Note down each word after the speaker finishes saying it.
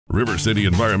River City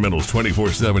Environmental's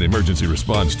 24/7 emergency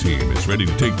response team is ready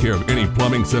to take care of any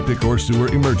plumbing, septic, or sewer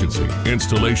emergency.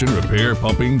 Installation, repair,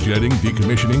 pumping, jetting,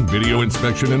 decommissioning, video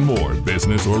inspection, and more,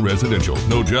 business or residential.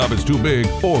 No job is too big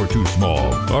or too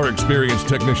small. Our experienced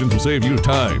technicians will save you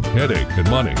time, headache, and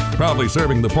money. Proudly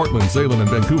serving the Portland, Salem, and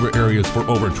Vancouver areas for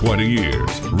over 20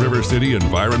 years. River City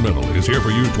Environmental is here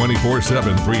for you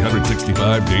 24/7,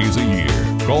 365 days a year.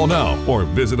 Call now or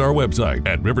visit our website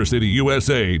at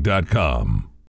rivercityusa.com.